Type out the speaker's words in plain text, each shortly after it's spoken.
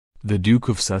The Duke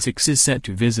of Sussex is set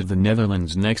to visit the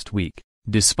Netherlands next week,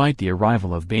 despite the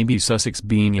arrival of baby Sussex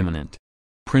being imminent.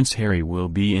 Prince Harry will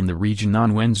be in the region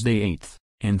on Wednesday 8th,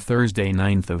 and Thursday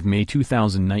 9th of May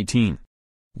 2019.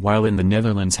 While in the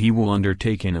Netherlands he will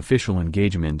undertake an official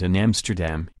engagement in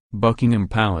Amsterdam, Buckingham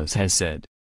Palace has said.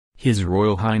 His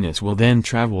Royal Highness will then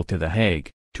travel to The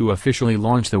Hague, to officially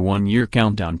launch the one-year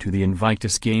countdown to the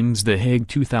Invictus Games The Hague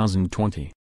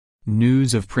 2020.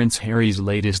 News of Prince Harry's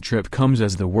latest trip comes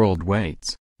as the world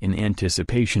waits, in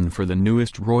anticipation for the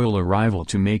newest royal arrival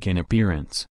to make an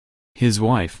appearance. His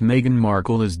wife Meghan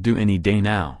Markle is due any day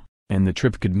now, and the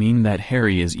trip could mean that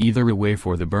Harry is either away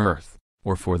for the birth,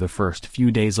 or for the first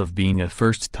few days of being a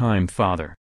first-time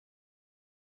father.